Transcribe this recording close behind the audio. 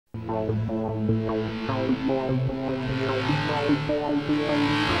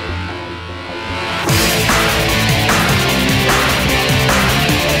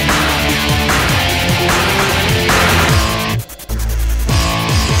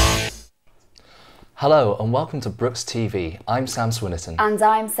Hello and welcome to Brookes TV. I'm Sam Swinnerton. And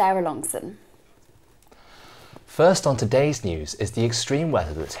I'm Sarah Longson. First on today's news is the extreme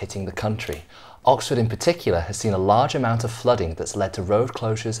weather that's hitting the country. Oxford in particular has seen a large amount of flooding that's led to road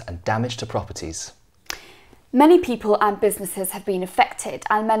closures and damage to properties. Many people and businesses have been affected,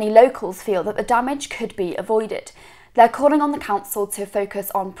 and many locals feel that the damage could be avoided. They're calling on the council to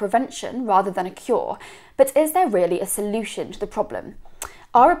focus on prevention rather than a cure. But is there really a solution to the problem?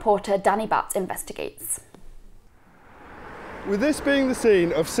 Our reporter Danny Batt investigates. With this being the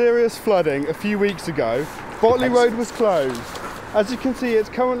scene of serious flooding a few weeks ago, Botley Road was closed. As you can see, it's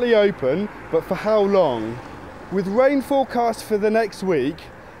currently open, but for how long? With rain forecast for the next week,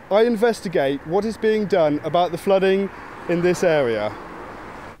 I investigate what is being done about the flooding in this area.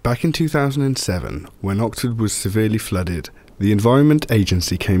 Back in 2007, when Oxford was severely flooded, the Environment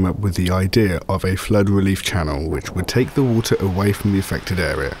Agency came up with the idea of a flood relief channel which would take the water away from the affected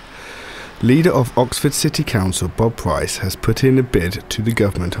area. Leader of Oxford City Council Bob Price has put in a bid to the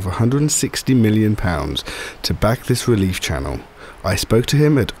government of £160 million to back this relief channel. I spoke to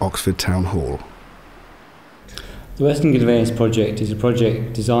him at Oxford Town Hall. The Western Conveyance Project is a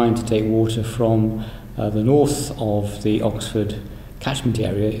project designed to take water from the north of the Oxford catchment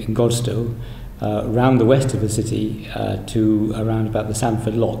area in Godstow around the west of the city to around about the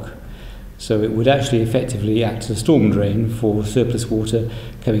Sandford Lock. So it would actually effectively act as a storm drain for surplus water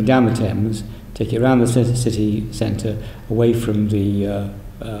coming down the Thames, take it around the city centre, away from the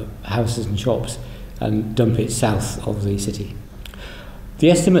houses and shops, and dump it south of the city. The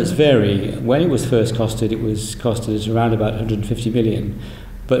estimates vary. When it was first costed, it was costed at around about 150 million.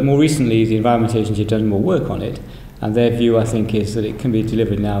 But more recently, the Environment Agency have done more work on it, and their view, I think, is that it can be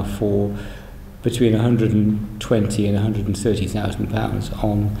delivered now for between 120 and 130,000 pounds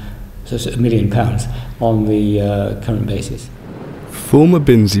on, so £1 million on the current basis. Former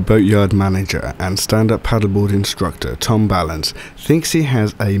Binsey boatyard manager and stand-up paddleboard instructor Tom Balance thinks he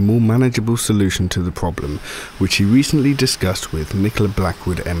has a more manageable solution to the problem, which he recently discussed with Nicola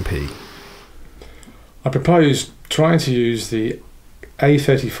Blackwood MP. I propose trying to use the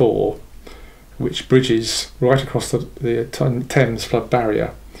A34, which bridges right across the Thames flood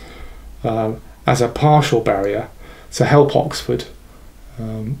barrier, as a partial barrier to help Oxford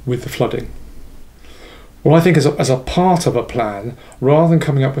with the flooding. Well, I think as a part of a plan, rather than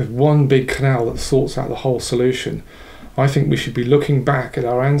coming up with one big canal that sorts out the whole solution, I think we should be looking back at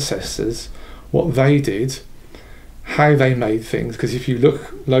our ancestors, what they did, how they made things, because if you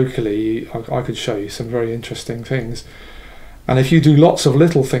look locally, I could show you some very interesting things. And if you do lots of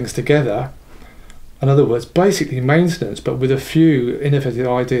little things together, in other words, basically maintenance, but with a few innovative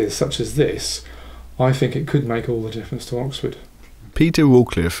ideas such as this, I think it could make all the difference to Oxford. Peter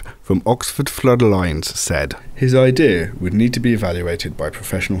Rawcliffe from Oxford Flood Alliance said his idea would need to be evaluated by a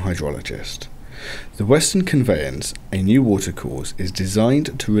professional hydrologist. The Western Conveyance, a new watercourse, is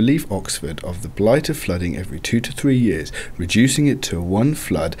designed to relieve Oxford of the blight of flooding every 2 to 3 years, reducing it to one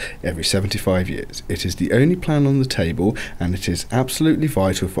flood every 75 years. It is the only plan on the table, and it is absolutely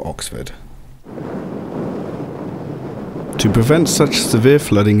vital for Oxford. To prevent such severe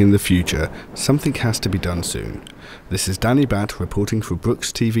flooding in the future, something has to be done soon. This is Danny Batt reporting for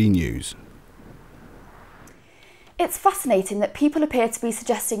Brookes TV News. It's fascinating that people appear to be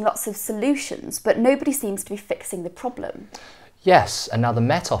suggesting lots of solutions, but nobody seems to be fixing the problem. Yes, and now the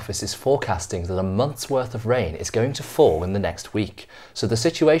Met Office is forecasting that a month's worth of rain is going to fall in the next week, so the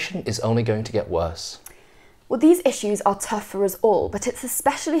situation is only going to get worse. Well, these issues are tough for us all, but it's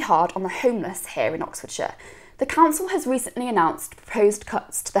especially hard on the homeless here in Oxfordshire. The council has recently announced proposed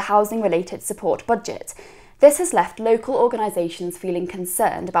cuts to the housing-related support budget. This has left local organisations feeling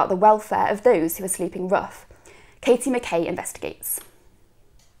concerned about the welfare of those who are sleeping rough. Katie McKay investigates.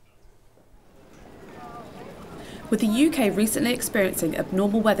 With the UK recently experiencing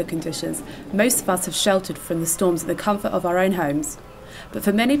abnormal weather conditions, most of us have sheltered from the storms in the comfort of our own homes. But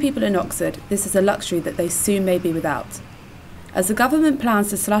for many people in Oxford, this is a luxury that they soon may be without. As the government plans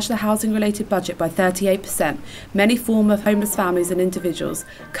to slash the housing-related budget by 38%, many former homeless families and individuals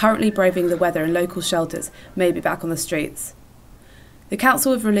currently braving the weather in local shelters may be back on the streets. The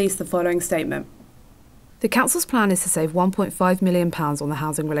council have released the following statement. The council's plan is to save £1.5 million on the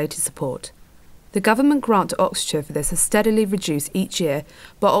housing-related support. The government grant to Oxfordshire for this has steadily reduced each year,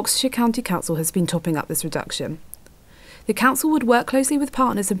 but Oxfordshire County Council has been topping up this reduction. The council would work closely with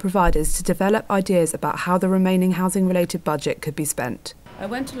partners and providers to develop ideas about how the remaining housing-related budget could be spent. I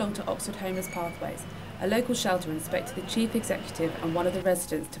went along to Oxford Homeless Pathways, a local shelter, and spoke to the chief executive and one of the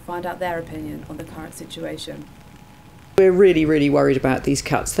residents to find out their opinion on the current situation. We're really, really worried about these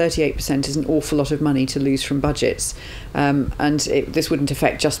cuts. 38% is an awful lot of money to lose from budgets. This wouldn't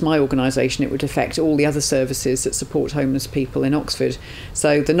affect just my organisation, it would affect all the other services that support homeless people in Oxford.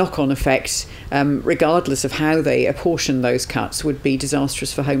 So the knock-on effect, regardless of how they apportion those cuts, would be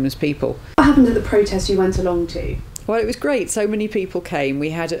disastrous for homeless people. What happened at the protest you went along to? Well, it was great. So many people came.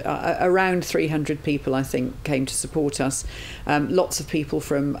 We had around 300 people, I think, came to support us. Lots of people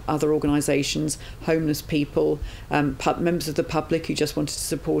from other organisations, homeless people, members of the public who just wanted to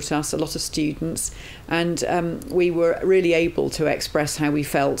support us, a lot of students. And we were really able to express how we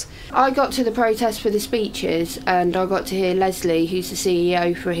felt. I got to the protest for the speeches and I got to hear Leslie, who's the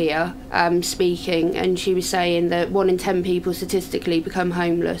CEO for here, speaking, and she was saying that 1 in 10 people statistically become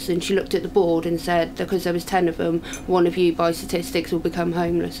homeless, and she looked at the board and said because there was 10 of them, 1 of you by statistics will become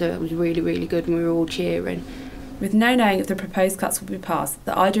homeless. So it was really, really good and we were all cheering. With no knowing if the proposed cuts will be passed,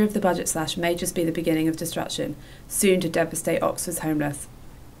 the idea of the budget slash may just be the beginning of destruction, soon to devastate Oxford's homeless.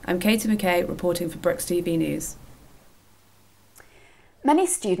 I'm Katie McKay, reporting for BrookesTV News. Many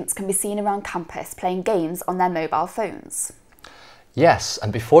students can be seen around campus playing games on their mobile phones. Yes,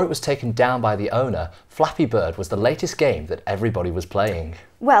 and before it was taken down by the owner, Flappy Bird was the latest game that everybody was playing.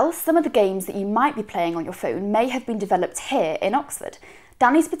 Well, some of the games that you might be playing on your phone may have been developed here in Oxford.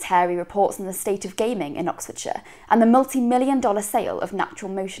 Danny Spiteri reports on the state of gaming in Oxfordshire and the multi-million-dollar sale of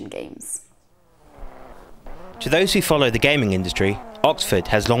natural motion games. To those who follow the gaming industry, Oxford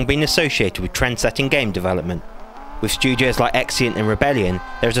has long been associated with trend-setting game development. With studios like Exient and Rebellion,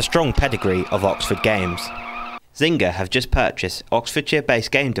 there is a strong pedigree of Oxford games. Zynga have just purchased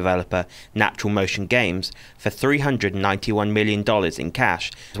Oxfordshire-based game developer Natural Motion Games for $391 million in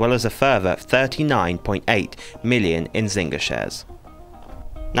cash, as well as a further $39.8 million in Zynga shares.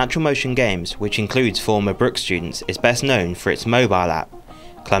 Natural Motion Games, which includes former Brookes students, is best known for its mobile app,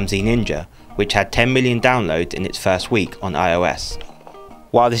 Clumsy Ninja, which had 10 million downloads in its first week on iOS.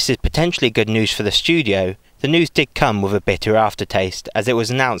 While this is potentially good news for the studio, the news did come with a bitter aftertaste, as it was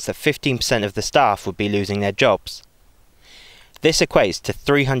announced that 15% of the staff would be losing their jobs. This equates to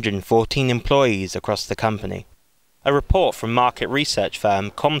 314 employees across the company. A report from market research firm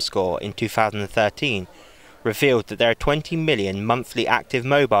Comscore in 2013 revealed that there are 20 million monthly active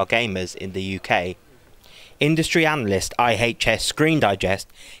mobile gamers in the UK. Industry analyst IHS Screen Digest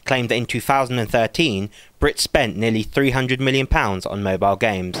claimed that in 2013, Brits spent nearly £300 million on mobile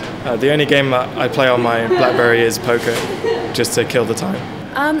games. The only game that I play on my BlackBerry is poker, just to kill the time.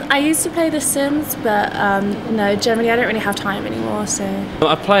 I used to play The Sims, but no, generally I don't really have time anymore, so...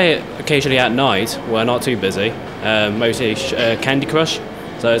 I play it occasionally at night, when I'm not too busy, mostly Candy Crush,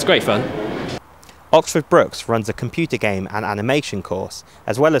 so it's great fun. Oxford Brookes runs a computer game and animation course,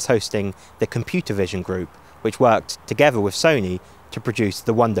 as well as hosting the Computer Vision Group, which worked together with Sony to produce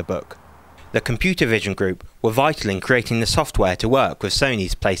the Wonder Book. The Computer Vision Group were vital in creating the software to work with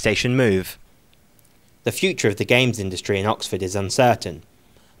Sony's PlayStation Move. The future of the games industry in Oxford is uncertain,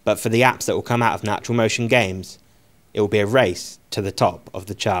 but for the apps that will come out of Natural Motion Games, it will be a race to the top of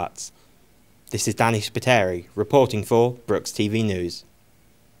the charts. This is Danny Spiteri, reporting for BrookesTV News.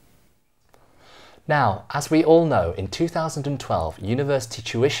 Now, as we all know, in 2012, university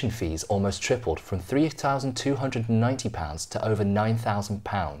tuition fees almost tripled from £3,290 to over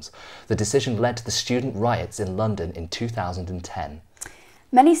 £9,000. The decision led to the student riots in London in 2010.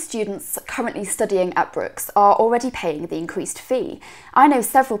 Many students currently studying at Brookes are already paying the increased fee. I know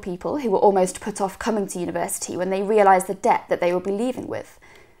several people who were almost put off coming to university when they realised the debt that they will be leaving with.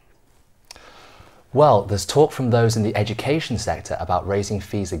 Well, there's talk from those in the education sector about raising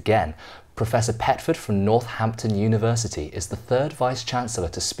fees again. Professor Petford from Northampton University is the third Vice-Chancellor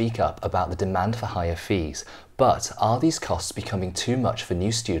to speak up about the demand for higher fees. But are these costs becoming too much for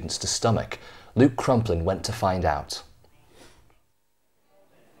new students to stomach? Luke Crumplin went to find out.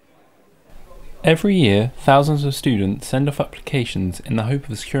 Every year, thousands of students send off applications in the hope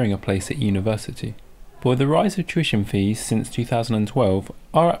of securing a place at university. But with the rise of tuition fees since 2012,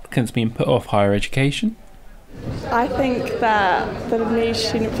 are applicants being put off higher education? I think that the new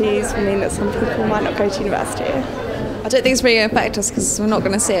student fees will mean that some people might not go to university. I don't think it's really going to affect us because we're not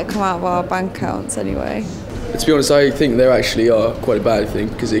going to see it come out of our bank accounts anyway. To be honest, I think they actually are quite a bad thing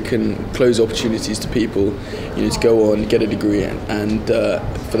because it can close opportunities to people, to go on, get a degree and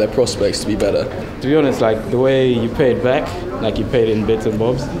for their prospects to be better. To be honest, like the way you pay it back, like you pay it in bits and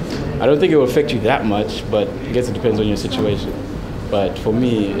bobs, I don't think it will affect you that much, but I guess it depends on your situation. But for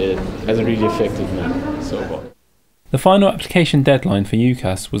me, it hasn't really affected me so far. The final application deadline for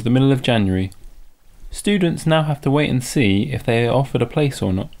UCAS was the middle of January. Students now have to wait and see if they are offered a place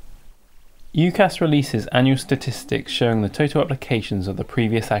or not. UCAS releases annual statistics showing the total applications of the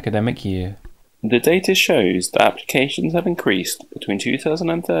previous academic year. The data shows that applications have increased between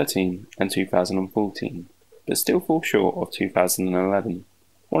 2013 and 2014, but still fall short of 2011,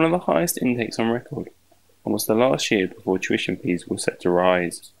 one of the highest intakes on record, and was the last year before tuition fees were set to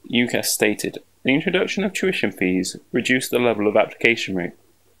rise. UCAS stated, the introduction of tuition fees reduced the level of application rate,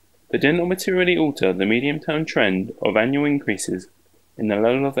 but did not materially alter the medium-term trend of annual increases in the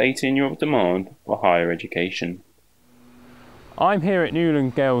level of 18-year-old demand for higher education. I'm here at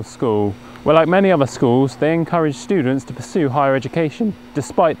Newland Girls School, where like many other schools, they encourage students to pursue higher education,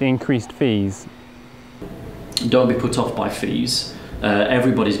 despite the increased fees. Don't be put off by fees.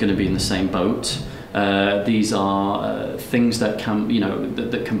 Everybody's going to be in the same boat. These are things that can,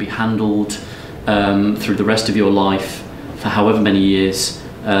 that can be handled through the rest of your life for however many years.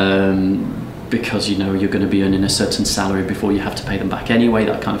 Because you're going to be earning a certain salary before you have to pay them back anyway,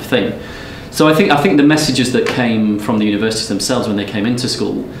 that kind of thing. So I think the messages that came from the universities themselves when they came into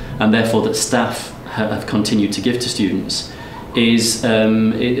school, and therefore that staff have continued to give to students, is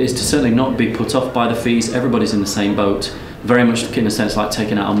to certainly not be put off by the fees. Everybody's in the same boat, very much in a sense like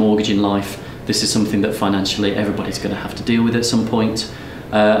taking out a mortgage in life. This is something that financially everybody's going to have to deal with at some point.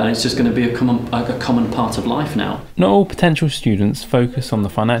 And it's just going to be a common part of life now. Not all potential students focus on the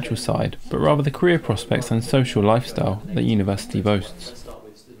financial side, but rather the career prospects and social lifestyle that university boasts.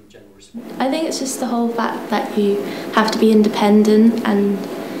 I think it's just the whole fact that you have to be independent, and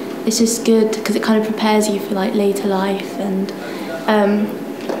it's just good because it kind of prepares you for like later life, and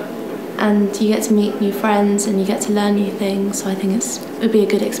you get to meet new friends and you get to learn new things. So I think it would be a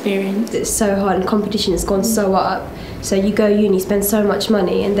good experience. It's so hard and competition has gone so up. So you go uni, spend so much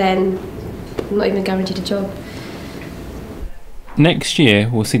money, and then not even guaranteed a job. Next year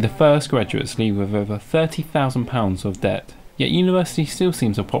will see the first graduates leave with over £30,000 of debt. Yet university still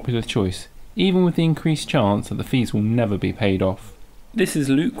seems a popular choice, even with the increased chance that the fees will never be paid off. This is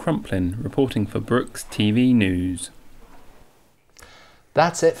Luke Crumplin reporting for BrookesTV News.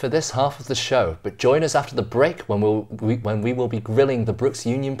 That's it for this half of the show, but join us after the break when we will be grilling the Brookes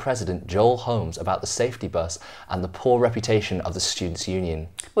Union President Joel Holmes about the safety bus and the poor reputation of the Students' Union.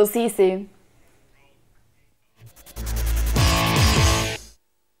 We'll see you soon.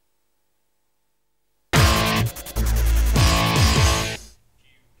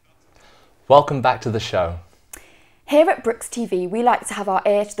 Welcome back to the show. Here at BrookesTV, we like to have our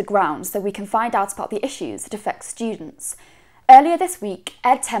ear to the ground so we can find out about the issues that affect students. Earlier this week,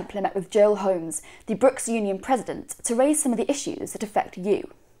 Ed Templer met with Joel Holmes, the Brookes Union President, to raise some of the issues that affect you.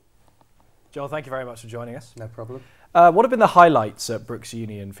 Joel, thank you very much for joining us. No problem. What have been the highlights at Brookes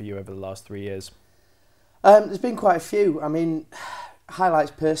Union for you over the last 3 years? There's been quite a few. I mean,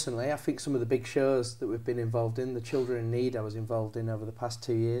 highlights personally, I think some of the big shows that we've been involved in, the Children in Need I was involved in over the past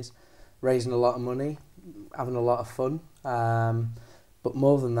 2 years, raising a lot of money, having a lot of fun. But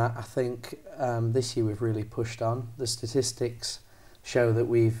more than that, I think this year we've really pushed on. The statistics show that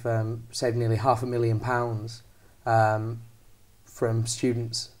we've saved nearly £500,000 from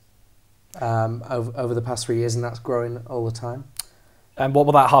students over the past 3 years, and that's growing all the time. And what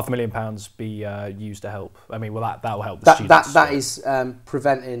will that £500,000 be used to help? I mean, that will help the students? That is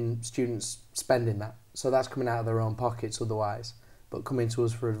preventing students spending that. So that's coming out of their own pockets otherwise, but coming to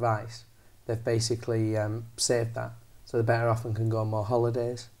us for advice. They've basically saved that, so they're better off and can go on more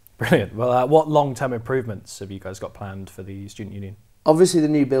holidays. Brilliant. Well, what long-term improvements have you guys got planned for the Student Union? Obviously, the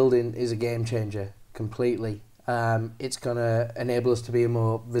new building is a game changer completely. It's going to enable us to be a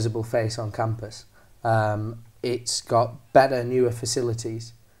more visible face on campus. It's got better, newer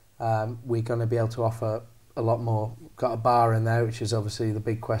facilities. We're going to be able to offer a lot more. Got a bar in there, which is obviously the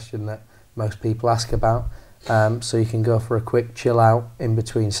big question that most people ask about. So you can go for a quick chill out in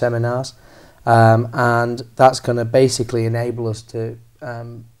between seminars. And that's going to basically enable us to,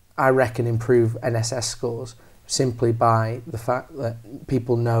 I reckon, improve NSS scores simply by the fact that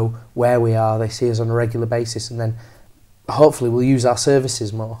people know where we are, they see us on a regular basis, and then hopefully we'll use our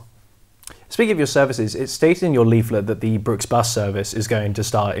services more. Speaking of your services, it's stated in your leaflet that the Brookes bus service is going to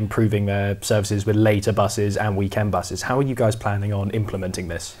start improving their services with later buses and weekend buses. How are you guys planning on implementing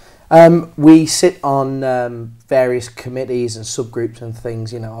this? We sit on various committees and subgroups and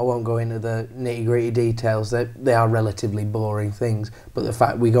things. You know, I won't go into the nitty-gritty details. They are relatively boring things, but the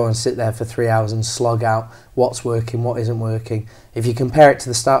fact we go and sit there for 3 hours and slog out what's working, what isn't working. If you compare it to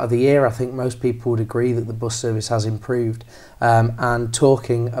the start of the year, I think most people would agree that the bus service has improved. And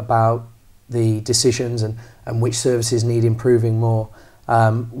talking about the decisions and which services need improving more,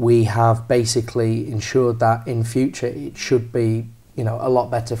 we have basically ensured that in future it should be, you know, a lot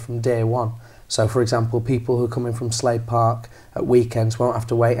better from day one. So, for example, people who are coming from Slade Park at weekends won't have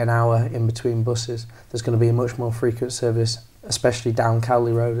to wait an hour in between buses. There's going to be a much more frequent service, especially down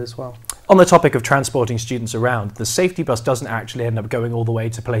Cowley Road as well. On the topic of transporting students around, the safety bus doesn't actually end up going all the way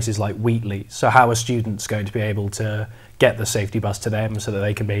to places like Wheatley. So how are students going to be able to get the safety bus to them so that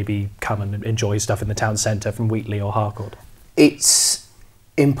they can maybe come and enjoy stuff in the town centre from Wheatley or Harcourt? It's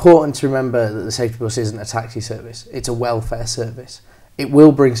important to remember that the safety bus isn't a taxi service, it's a welfare service. It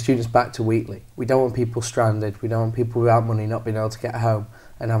will bring students back to Wheatley. We don't want people stranded, we don't want people without money not being able to get home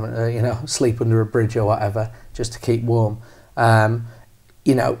and having to, sleep under a bridge or whatever just to keep warm.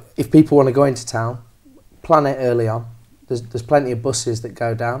 If people want to go into town, plan it early on. There's plenty of buses that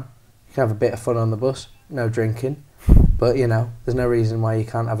go down. You can have a bit of fun on the bus, no drinking, but there's no reason why you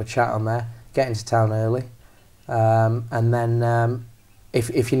can't have a chat on there. Get into town early, and then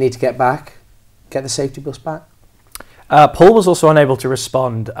if you need to get back, get the safety bus back. Paul was also unable to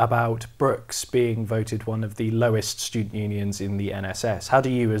respond about Brookes being voted one of the lowest student unions in the NSS. How do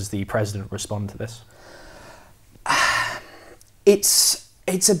you, as the president, respond to this?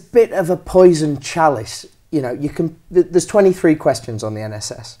 It's a bit of a poisoned chalice. There's 23 questions on the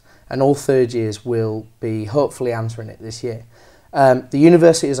NSS, and all third years will be hopefully answering it this year. The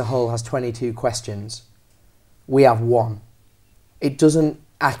university as a whole has 22 questions. We have one. It doesn't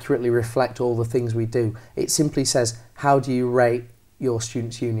accurately reflect all the things we do. It simply says, how do you rate your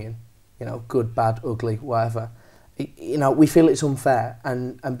students' union? Good, bad, ugly, whatever. We feel it's unfair,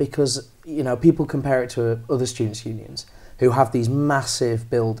 and because people compare it to other students' unions who have these massive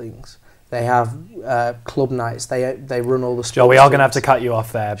buildings. They have club nights. They run all the sports. Joel, we are going to have to cut you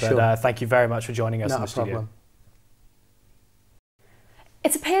off there, but sure. Thank you very much for joining us in the studio. Problem.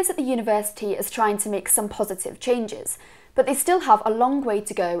 It appears that the university is trying to make some positive changes, but they still have a long way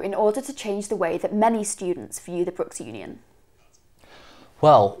to go in order to change the way that many students view the Brookes Union.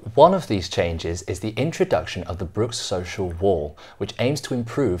 Well, one of these changes is the introduction of the Brookes Social Wall, which aims to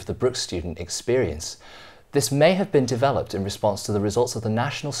improve the Brookes student experience. This may have been developed in response to the results of the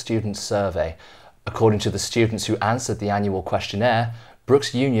National Student Survey. According to the students who answered the annual questionnaire,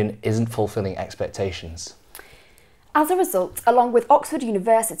 Brookes Union isn't fulfilling expectations. As a result, along with Oxford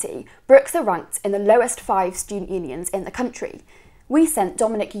University, Brookes are ranked in the lowest 5 student unions in the country. We sent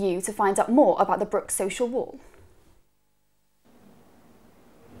Dominic Yu to find out more about the Brookes Social Wall.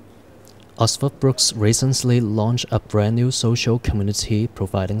 Oxford Brookes recently launched a brand new social community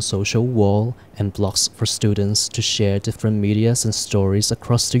providing social wall and blogs for students to share different medias and stories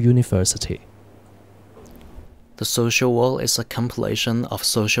across the university. The social wall is a compilation of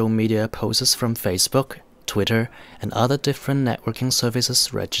social media posts from Facebook, Twitter, and other different networking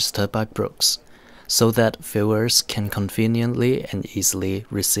services registered by Brookes, so that viewers can conveniently and easily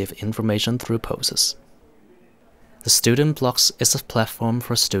receive information through posts. The Student Blogs is a platform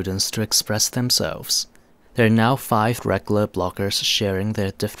for students to express themselves. There are now 5 regular bloggers sharing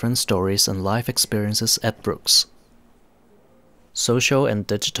their different stories and life experiences at Brookes. Social and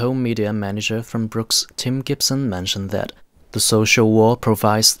digital media manager from Brookes, Tim Gibson, mentioned that the social wall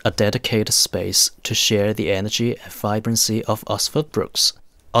provides a dedicated space to share the energy and vibrancy of Oxford Brookes.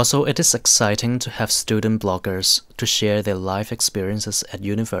 Also, it is exciting to have student bloggers to share their life experiences at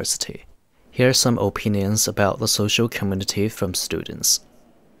university. Here are some opinions about the social community from students.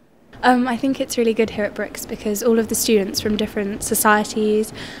 I think it's really good here at Brookes because all of the students from different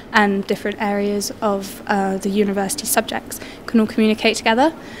societies and different areas of the university subjects can all communicate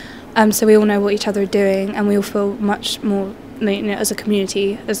together. So we all know what each other are doing and we all feel much more as a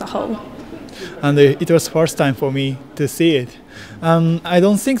community as a whole. And it was first time for me to see it. I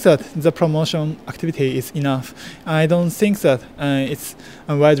don't think that the promotion activity is enough. I don't think that it's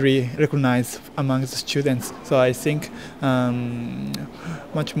widely recognized among the students. So I think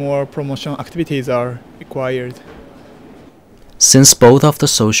much more promotion activities are required. Since both of the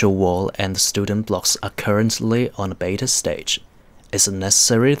social wall and the student blogs are currently on a beta stage, is it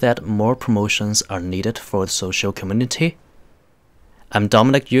necessary that more promotions are needed for the social community? I'm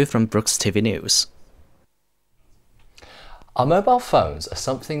Dominic Yu from BrookesTV News. Our mobile phones are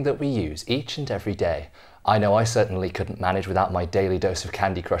something that we use each and every day. I know I certainly couldn't manage without my daily dose of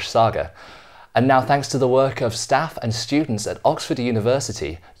Candy Crush saga. And now, thanks to the work of staff and students at Oxford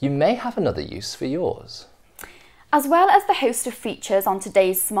University, you may have another use for yours. As well as the host of features on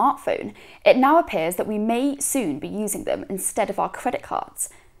today's smartphone, it now appears that we may soon be using them instead of our credit cards.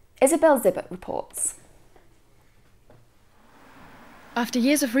 Isabel Zibbert reports. After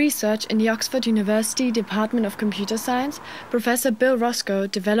years of research in the Oxford University Department of Computer Science, Professor Bill Roscoe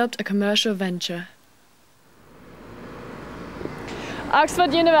developed a commercial venture.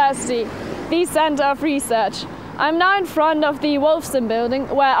 Oxford University, the centre of research. I'm now in front of the Wolfson building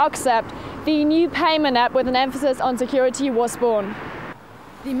where Oxcept the new payment app with an emphasis on security was born.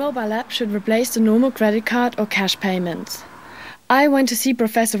 The mobile app should replace the normal credit card or cash payments. I went to see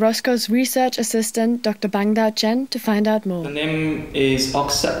Professor Roscoe's research assistant, Dr. Bangdao Chen, to find out more. The name is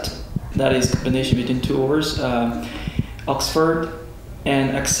Accept. That is a combination between two words, Oxford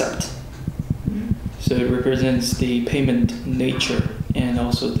and accept. So it represents the payment nature and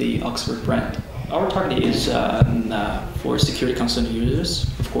also the Oxford brand. Our target is for security concerned users,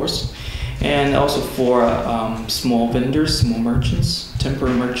 of course, and also for small vendors, small merchants,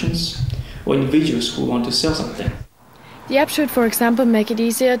 temporary merchants, or individuals who want to sell something. The app should, for example, make it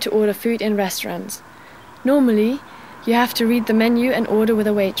easier to order food in restaurants. Normally, you have to read the menu and order with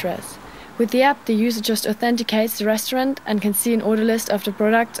a waitress. With the app, the user just authenticates the restaurant and can see an order list of the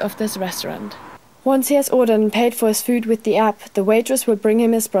products of this restaurant. Once he has ordered and paid for his food with the app, the waitress will bring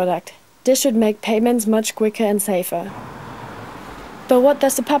him his product. This should make payments much quicker and safer. But what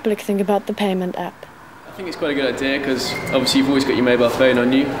does the public think about the payment app? I think it's quite a good idea because obviously you've always got your mobile phone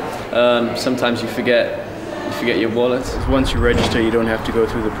on you. Sometimes you forget your wallet. Once you register, you don't have to go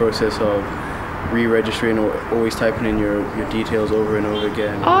through the process of re-registering or always typing in your details over and over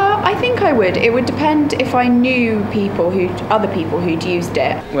again. I think I would. It would depend if I knew other people who'd used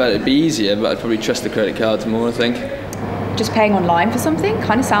it. Well, it'd be easier, but I'd probably trust the credit cards more, I think. Just paying online for something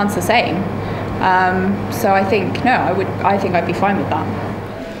kind of sounds the same. So I think, no, I think I'd be fine with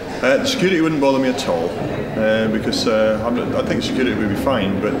that. The security wouldn't bother me at all because I think security would be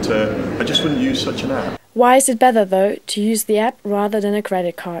fine, but I just wouldn't use such an app. Why is it better, though, to use the app rather than a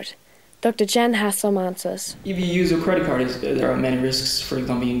credit card? Dr. Chen has some answers. If you use a credit card, there are many risks. For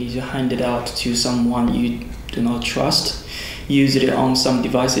example, you need to hand it out to someone you do not trust, use it on some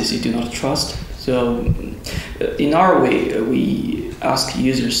devices you do not trust. So in our way, we ask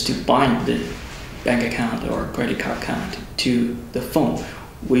users to bind the bank account or credit card account to the phone,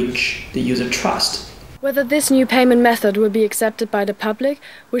 which the user trusts. Whether this new payment method will be accepted by the public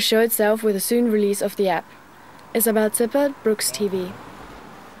will show itself with the soon release of the app. Isabel Zippert, BrookesTV.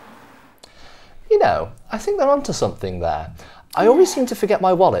 You know, I think they're onto something there. I always seem to forget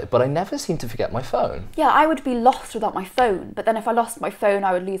my wallet, but I never seem to forget my phone. Yeah, I would be lost without my phone, but then if I lost my phone,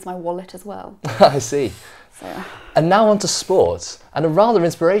 I would lose my wallet as well. I see. So. And now on to sports, and a rather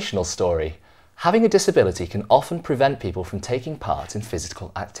inspirational story. Having a disability can often prevent people from taking part in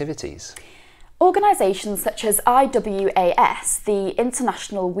physical activities. Organisations such as IWAS, the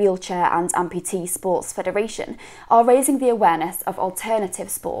International Wheelchair and Amputee Sports Federation, are raising the awareness of alternative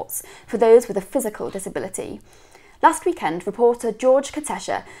sports for those with a physical disability. Last weekend, reporter George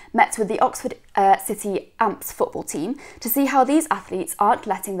Katesha met with the Oxford City Amps football team to see how these athletes aren't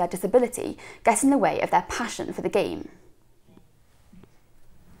letting their disability get in the way of their passion for the game.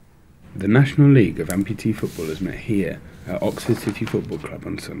 The National League of Amputee Footballers met here at Oxford City Football Club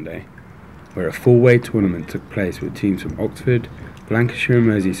on Sunday, where a four-way tournament took place with teams from Oxford, Lancashire and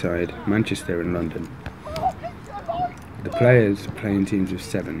Merseyside, Manchester and London. The players play in teams of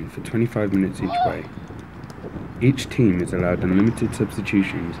 7 for 25 minutes each way. Each team is allowed unlimited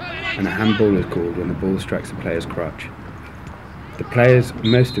substitutions and a handball is called when the ball strikes a player's crotch. The players,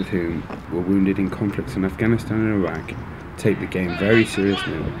 most of whom were wounded in conflicts in Afghanistan and Iraq, take the game very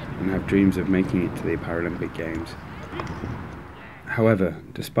seriously and have dreams of making it to the Paralympic Games. However,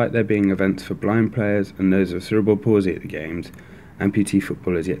 despite there being events for blind players and those with cerebral palsy at the Games, amputee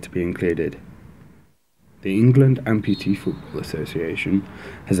football is yet to be included. The England Amputee Football Association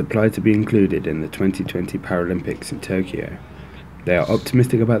has applied to be included in the 2020 Paralympics in Tokyo. They are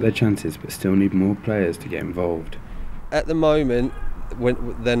optimistic about their chances but still need more players to get involved. At the moment,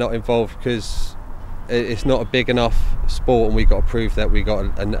 they're not involved because it's not a big enough sport, and we've got to prove that we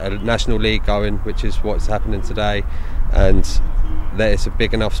got a national league going, which is what's happening today, and that it's a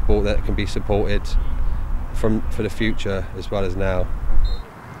big enough sport that can be supported for the future as well as now.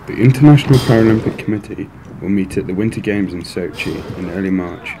 The International Paralympic Committee will meet at the Winter Games in Sochi in early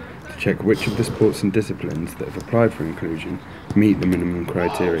March to check which of the sports and disciplines that have applied for inclusion meet the minimum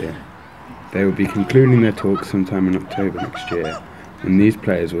criteria. They will be concluding their talks sometime in October next year, when these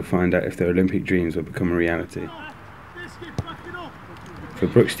players will find out if their Olympic dreams will become a reality. For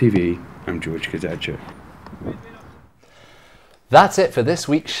BrookesTV, I'm George Kazacha. That's it for this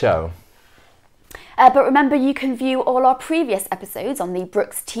week's show. But remember, you can view all our previous episodes on the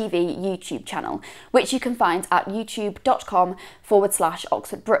BrookesTV YouTube channel, which you can find at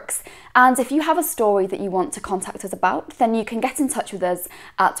youtube.com/Oxford Brookes. And if you have a story that you want to contact us about, then you can get in touch with us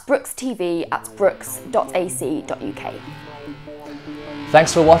at brookestv@brookes.ac.uk.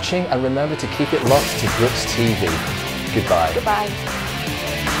 Thanks for watching, and remember to keep it locked to BrookesTV. Goodbye. Goodbye.